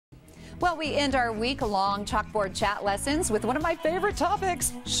Well, we end our week-long chalkboard chat lessons with one of my favorite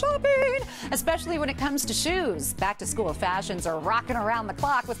topics, shopping, especially when it comes to shoes. Back-to-school fashions are rocking around the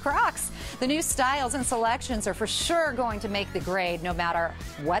clock with Crocs. The new styles and selections are for sure going to make the grade no matter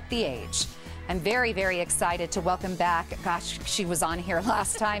what the age. I'm very, very excited to welcome back, gosh, she was on here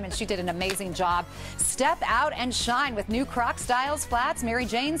last time and she did an amazing job. Step out and shine with new Crocs styles, flats, Mary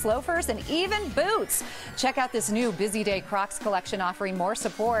Janes, loafers, and even boots. Check out this new Busy Day Crocs collection offering more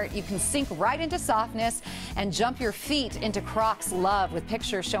support. You can sink right into softness and jump your feet into Crocs love with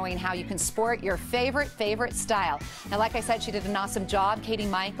pictures showing how you can sport your favorite style. Now, like I said, she did an awesome job. Katie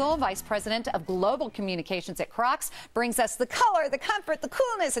Michael, Vice President of Global Communications at Crocs, brings us the color, the comfort, the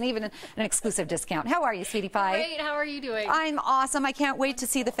coolness, and even an exclusive discount. How are you, sweetie pie? Great. How are you doing? I'm awesome. I can't wait to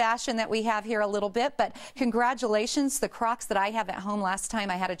see the fashion that we have here a little bit, but congratulations. The Crocs that I have at home, last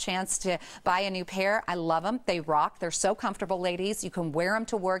time I had a chance to buy a new pair. I love them. They rock. They're so comfortable, ladies. You can wear them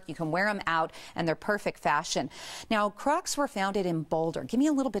to work. You can wear them out, and they're perfect fashion. Now, Crocs were founded in Boulder. Give me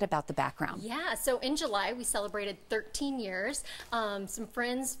a little bit about the background. Yeah, so in July, we celebrated 13 years. Some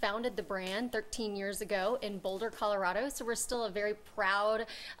friends founded the brand 13 years ago in Boulder, Colorado, so we're still a very proud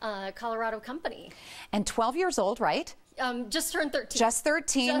Colorado company. And 12 years old, right? Just turned 13. Just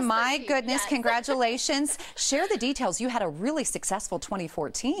 13. Just My 13, goodness, yes. Congratulations. Share the details. You had a really successful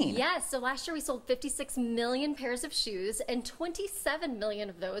 2014. Yes, so last year we sold 56 million pairs of shoes, and 27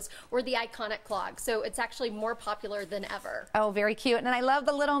 million of those were the iconic clog. So it's actually more popular than ever. Oh, very cute. And I love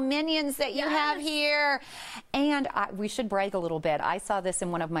the little minions that you have here. And we should brag a little bit. I saw this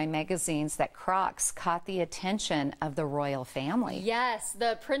in one of my magazines that Crocs caught the attention of the royal family. Yes,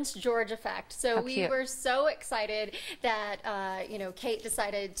 the Prince George effect. So How we cute. were so excited that Kate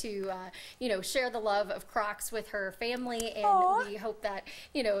decided to share the love of Crocs with her family, and Aww. we hope that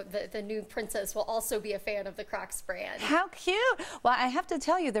the new princess will also be a fan of the Crocs brand. How cute. Well, I have to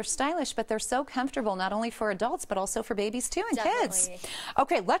tell you, they're stylish, but they're so comfortable, not only for adults, but also for babies too, and kids. Definitely.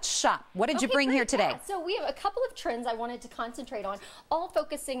 Okay, let's shop. What did you bring great. here today? Yeah, so we have a couple of trends I wanted to concentrate on, all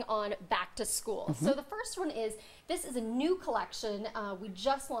focusing on back to school. So the first one is, this is a new collection. We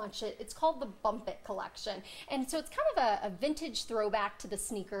just launched it. It's called the Bump It collection. And so it's kind of a vintage throwback to the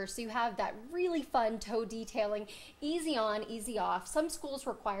sneaker. So you have that really fun toe detailing, easy on, easy off. Some schools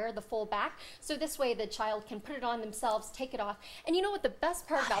require the full back. So this way the child can put it on themselves, take it off. And you know what the best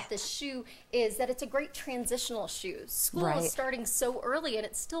part about this shoe is, that it's a great transitional shoe. School is starting so early and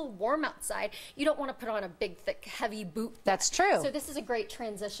it's still warm outside. You don't want to put on a big, thick, heavy boot. That's true. So this is a great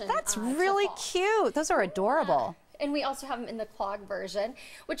transition. That's really cute. Those are adorable. And we also have them in the clog version,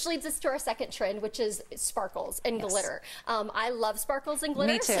 which leads us to our second trend, which is sparkles and glitter. I love sparkles and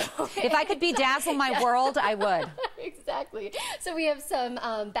glitter. Me too. So If I could bedazzle my world, I would. Exactly. So we have some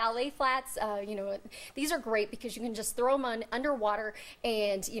ballet flats. These are great because you can just throw them on underwater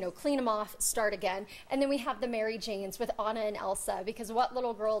and clean them off, start again. And then we have the Mary Janes with Anna and Elsa, because what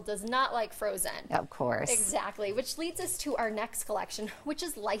little girl does not like Frozen? Of course. Exactly. Which leads us to our next collection, which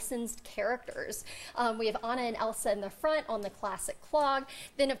is licensed characters. We have Anna and Elsa in the front on the classic clog.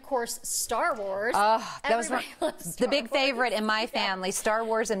 Then, of course, Star Wars. That was the big favorite in my family, Star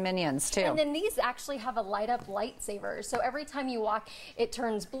Wars and Minions, too. And then these actually have a light-up lightsaber. So every time you walk, it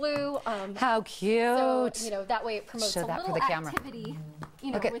turns blue. How cute. So, that way it promotes a little activity,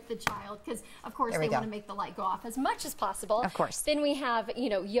 with the child. Because, of course, they want to make the light go off as much as possible. Of course. Then we have,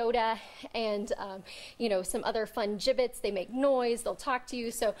 Yoda and, some other fun gibbets. They make noise. They'll talk to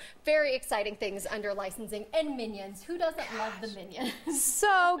you. So very exciting things under licensing. And Minions. Who doesn't love the Minions?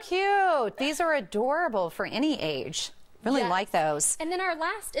 So cute. These are adorable for any age. Really like those. And then our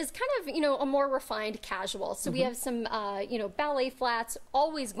last is kind of, a more refined casual. So we have some, ballet flats,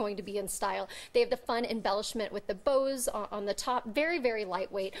 always going to be in style. They have the fun embellishment with the bows on the top, very, very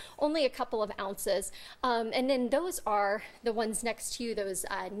lightweight, only a couple of ounces. And then those are the ones next to you, those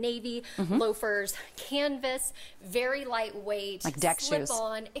navy loafers, canvas, very lightweight. Like deck shoes.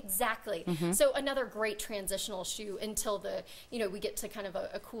 Slip-on, exactly. So another great transitional shoe until the, we get to kind of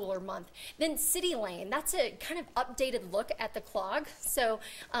a cooler month. Then City Lane, that's a kind of updated look at the clog. So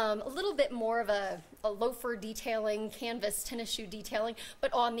a little bit more of a loafer detailing, canvas tennis shoe detailing,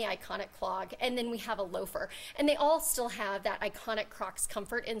 but on the iconic clog. And then we have a loafer. And they all still have that iconic Crocs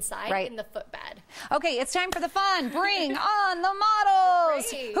comfort inside in the footbed. Okay, it's time for the fun. Bring on the models.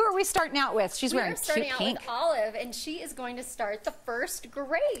 Great. Who are we starting out with? She's wearing cute pink. We're starting out with Olive, and she is going to start the first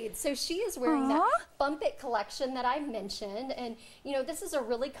grade. So she is wearing that Bump It collection that I mentioned. And, this is a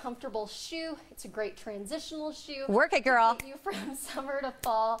really comfortable shoe. It's a great transitional shoe. Work it, girl. Get you from summer to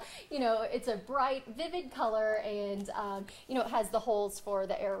fall. It's a bright, vivid color, and it has the holes for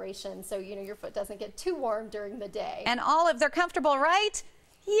the aeration, so your foot doesn't get too warm during the day. And Olive, they're comfortable, right?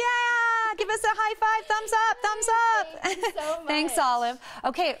 Yeah! Give us a high five. Thumbs up. Thumbs up. Thank you so much. Thanks, Olive.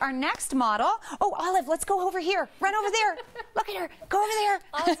 Okay, our next model. Oh, Olive, let's go over here. Run over there. Look at her. Go over there.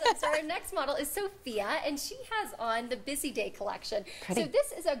 Awesome. So our next model is Sophia, and she has on the Busy Day collection. Pretty. So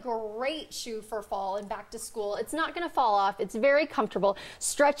this is a great shoe for fall and back to school. It's not going to fall off. It's very comfortable.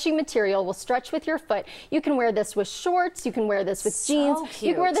 Stretchy material will stretch with your foot. You can wear this with shorts. You can wear this with jeans. Cute.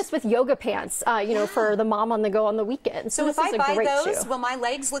 You can wear this with yoga pants, you know, for the mom on the go on the weekend. So if I buy those, will my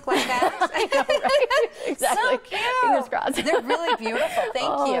legs look like that? I know, right? Exactly. So cute. Fingers crossed. They're really beautiful.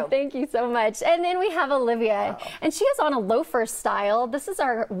 Thank you. Thank you so much. And then we have Olivia, and she has on a loafer style. This is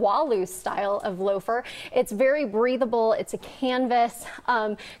our Walu style of loafer. It's very breathable. It's a canvas,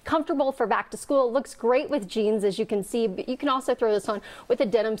 comfortable for back to school. It looks great with jeans, as you can see, but you can also throw this on with a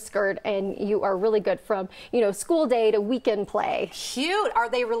denim skirt, and you are really good from, you know, school day to weekend play. Cute. Are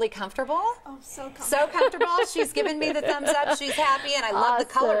they really comfortable? Oh, so comfortable. So comfortable. She's giving me the thumbs up. She's happy, and I love the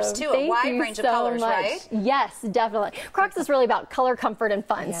colors too. Thank A wide you range of so colors, much. right? Yes, definitely. Crocs is really about color, comfort, and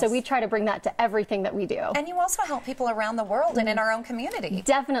fun. Yes. So we try to bring that to everything that we do. And you also help people around the world and in our own community.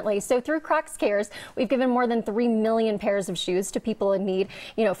 Definitely. So through Crocs Cares, we've given more than 3 million pairs of shoes to people in need,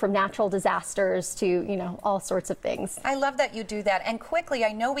 you know, from natural disasters to, you know, all sorts of things. I love that you do that. And quickly,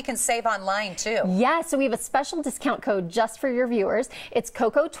 I know we can save online too. Yeah, so we have a special discount code just for your viewers. It's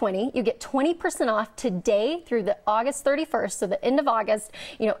COCO20. You get 20% off today through the August 31st, so the end of August.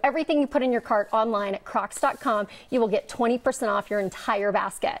 You know, everything you put in your cart online at Crocs.com, you will get 20% off your entire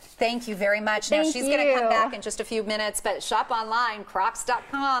basket. Thank you very much. Now, Thank she's going to come you. back in just a few minutes, but shop online.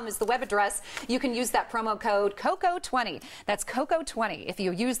 Crocs.com is the web address. You can use that promo code COCO20. That's COCO20. If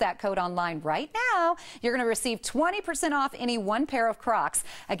you use that code online right now, you're going to receive 20% off any one pair of Crocs.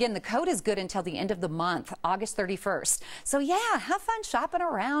 Again, the code is good until the end of the month, August 31st. So yeah, have fun shopping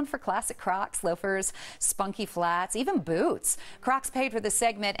around for classic Crocs, loafers, spunky flats, even boots. Crocs paid for this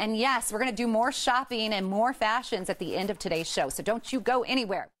segment. And yes, we're going to do more shopping and more fashions at the end of today's show. So don't you go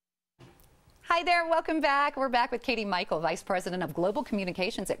anywhere. Hi there, welcome back. We're back with Katie Michael, Vice President of Global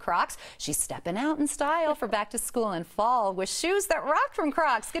Communications at Crocs. She's stepping out in style for back to school and fall with shoes that rock from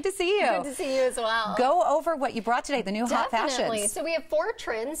Crocs. Good to see you. Good to see you as well. Go over what you brought today, the new hot fashions. So we have 4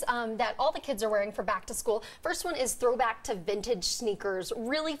 trends that all the kids are wearing for back to school. First one is throwback to vintage sneakers.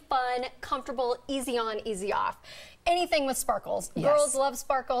 Really fun, comfortable, easy on, easy off. Anything with sparkles. Yes. Girls love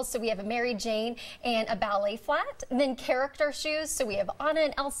sparkles, so we have a Mary Jane and a ballet flat. And then character shoes, so we have Anna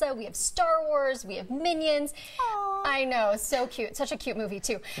and Elsa, we have Star Wars, we have Minions. Aww. I know, so cute. Such a cute movie,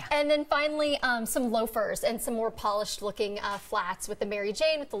 too. Yeah. And then finally, some loafers and some more polished looking flats with the Mary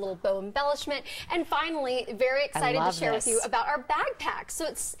Jane with the little bow embellishment. And finally, very excited to share with you about our backpack. So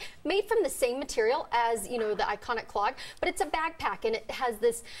it's made from the same material as, you know, the iconic clog, but it's a backpack, and it has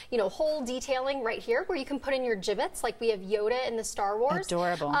this, you know, whole detailing right here where you can put in your gibbets. Like we have Yoda in the Star Wars.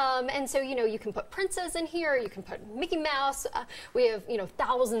 Adorable. And so, you know, you can put princes in here, you can put Mickey Mouse. We have, you know,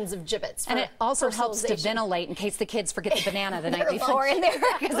 thousands of gibbets. And it also helps to ventilate in case the kids forget the banana the night before in there,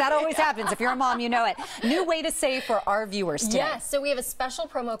 because that always happens. If you're a mom, you know it. New way to save for our viewers today. Yes, so we have a special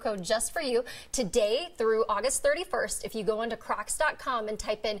promo code just for you today through August 31st. If you go onto Crocs.com and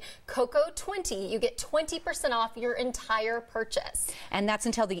type in COCO20, you get 20% off your entire purchase. And that's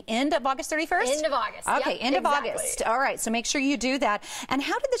until the end of August 31st? End of August. Okay, yep, end of exactly. August. All right, so make sure you do that. And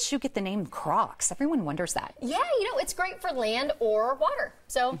how did the shoe get the name Crocs? Everyone wonders that. Yeah, you know, it's great for land or water.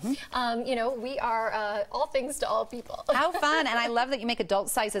 So, you know, we are all things to all people. How fun. And I love that you make adult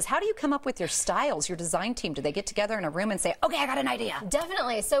sizes. How do you come up with your styles, your design team? Do they get together in a room and say, okay, I got an idea?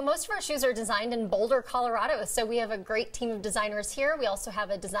 Definitely. So most of our shoes are designed in Boulder, Colorado. So we have a great team of designers here. We also have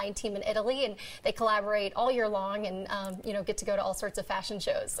a design team in Italy, and they collaborate all year long and, you know, get to go to all sorts of fashion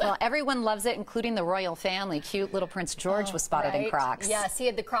shows. Well, everyone loves it, including the royal family. Cute little Prince George was spotted in Crocs. Yes, he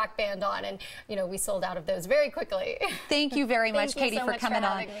had the Croc band on, and, you know, we sold out of those very quickly. Thank you very much, Katie, for coming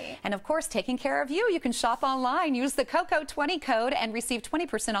on. And of course, taking care of you. You can shop online. Use the COCO20 code and receive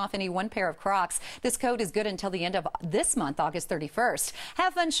 20% off any one pair of Crocs. This code is good until the end of this month, August 31st.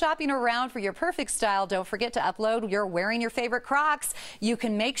 Have fun shopping around for your perfect style. Don't forget to upload your wearing your favorite Crocs. You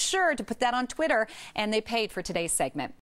can make sure to put that on Twitter, and they paid for today's segment.